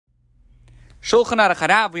Shulchan Aruch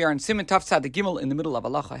Harav. We are in Siman Tav Tzad Gimel in the middle of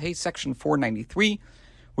Halacha Hey, section 493.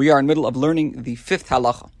 We are in the middle of learning the fifth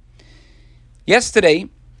halacha. Yesterday,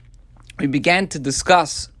 we began to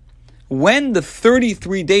discuss when the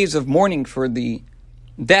 33 days of mourning for the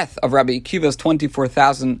death of Rabbi Akiva's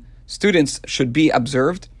 24,000 students should be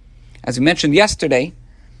observed. As we mentioned yesterday,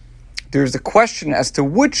 there's a question as to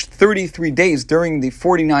which 33 days during the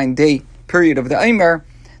 49-day period of the Omer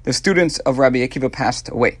the students of Rabbi Akiva passed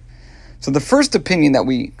away. So the first opinion that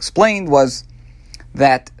we explained was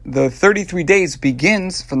that the 33 days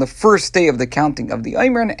begins from the first day of the counting of the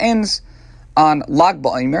Omer and ends on Lag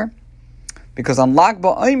BaOmer, because on Lag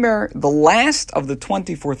BaOmer, the last of the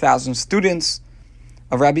 24,000 students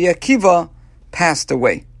of Rabbi Akiva passed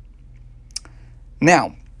away.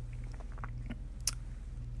 Now,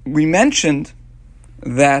 we mentioned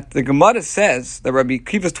that the Gemara says that Rabbi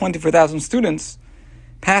Akiva's 24,000 students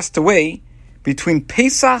passed away between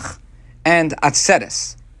Pesach and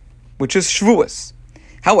Atzeres, which is Shavuos.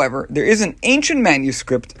 However, there is an ancient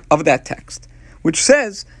manuscript of that text, which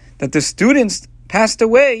says that the students passed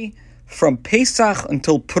away from Pesach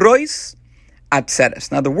until Prois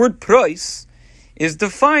Atzeres. Now, the word Prois is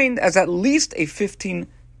defined as at least a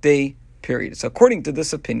 15-day period. So according to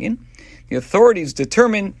this opinion, the authorities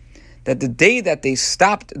determined that the day that they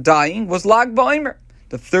stopped dying was Lag BaOmer,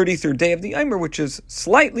 the 33rd day of the Omer, which is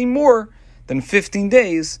slightly more than 15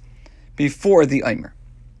 days before the Omer.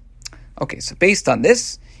 Okay, so based on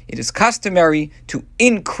this, it is customary to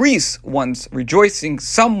increase one's rejoicing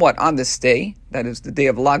somewhat on this day, that is the day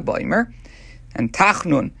of Lag BaOmer, and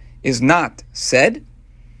Tachnun is not said,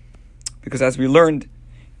 because as we learned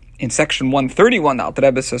in section 131, the Alter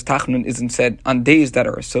Rebbe says Tachnun isn't said on days that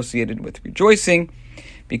are associated with rejoicing,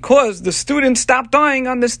 because the students stopped dying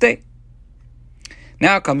on this day.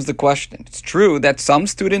 Now comes the question. It's true that some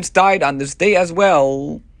students died on this day as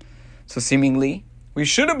well, so seemingly we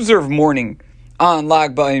should observe mourning on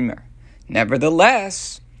Lag BaOmer.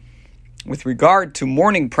 Nevertheless, with regard to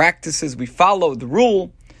mourning practices, we follow the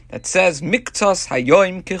rule that says Miktas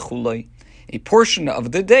Hayoim Kechuloi. A portion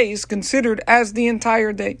of the day is considered as the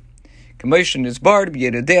entire day. Commotion is barred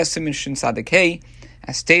b'Yeridea Siman Shin Sadik Hey,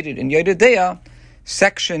 as stated in Yeridea,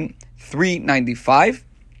 section 395.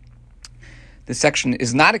 This section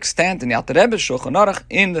is not extant in the Alter Rebbe's Shulchan Aruch.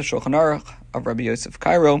 In the Shulchan Aruch of Rabbi Yosef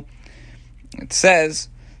Cairo, it says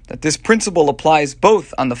that this principle applies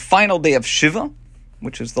both on the final day of Shiva,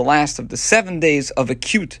 which is the last of the 7 days of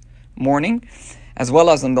acute mourning, as well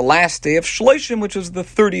as on the last day of Shloshim, which is the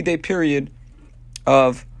 30-day period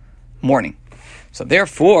of mourning. So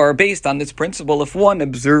therefore, based on this principle, if one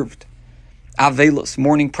observed Avelos,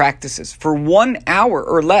 mourning practices, for 1 hour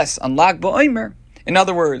or less on Lag BaOmer, in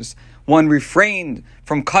other words, one refrained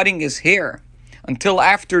from cutting his hair until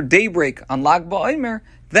after daybreak on Lag BaOmer,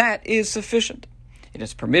 that is sufficient. It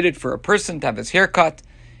is permitted for a person to have his hair cut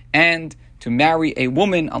and to marry a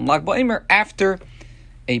woman on Lag BaOmer after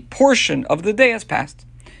a portion of the day has passed.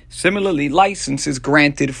 Similarly, license is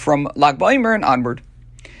granted from Lag BaOmer and onward.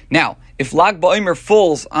 Now, if Lag BaOmer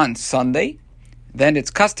falls on Sunday, then it's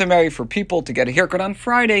customary for people to get a haircut on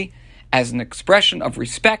Friday as an expression of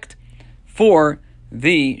respect for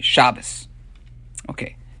the Shabbos.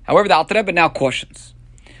 Okay. However, the Alter Rebbe now cautions.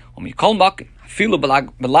 Even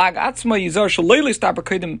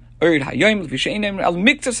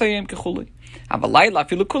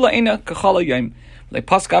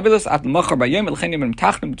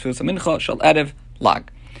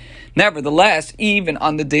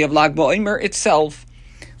on the day of Lag BaOmer itself,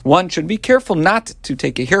 one should be careful not to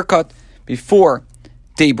take a haircut before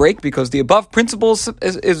daybreak, because the above principle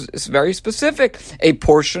is very specific. A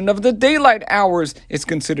portion of the daylight hours is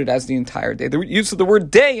considered as the entire day. The use of the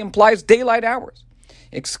word day implies daylight hours,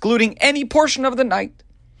 excluding any portion of the night.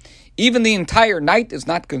 Even the entire night is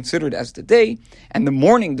not considered as the day, and the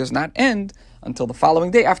morning does not end until the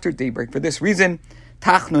following day after daybreak. For this reason,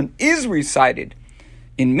 Tachnun is recited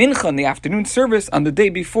in Mincha in the afternoon service on the day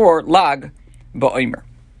before Lag BaOmer.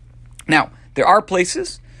 Now, there are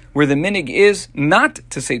places where the minig is not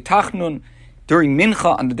to say Tachnun during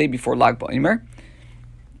Mincha on the day before Lag BaOmer.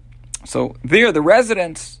 So there, the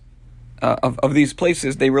residents of these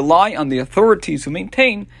places, they rely on the authorities who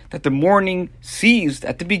maintain that the mourning ceased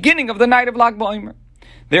at the beginning of the night of Lag BaOmer.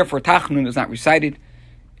 Therefore, Tachnun is not recited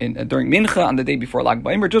during Mincha on the day before Lag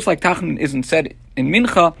BaOmer, just like Tachnun isn't said in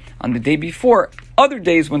Mincha on the day before other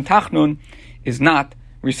days when Tachnun is not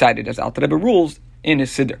recited, as Alter Rebbe rules in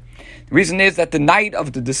his Siddur. The reason is that the night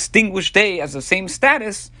of the distinguished day has the same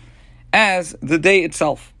status as the day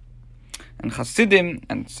itself. and Hasidim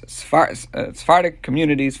and Sephardic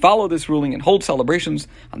communities follow this ruling and hold celebrations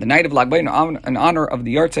on the night of Lag BaOmer in honor of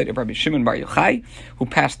the yahrzeit of Rabbi Shimon Bar Yochai, who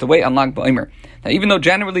passed away on Lag BaOmer. Now, even though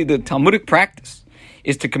generally the Talmudic practice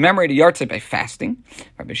is to commemorate a yahrzeit by fasting,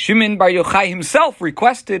 Rabbi Shimon Bar Yochai himself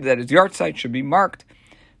requested that his yahrzeit should be marked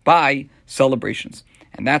by celebrations.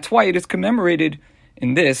 And that's why it is commemorated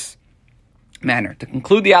in this manner. To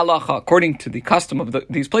conclude the halacha, according to the custom of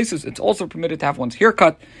these places, it's also permitted to have one's hair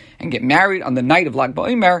cut and get married on the night of Lag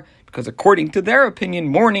BaOmer, because according to their opinion,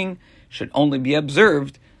 mourning should only be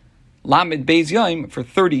observed Lamed Beis Yom for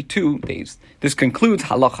 32 days. This concludes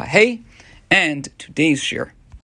halacha Hey and today's shir.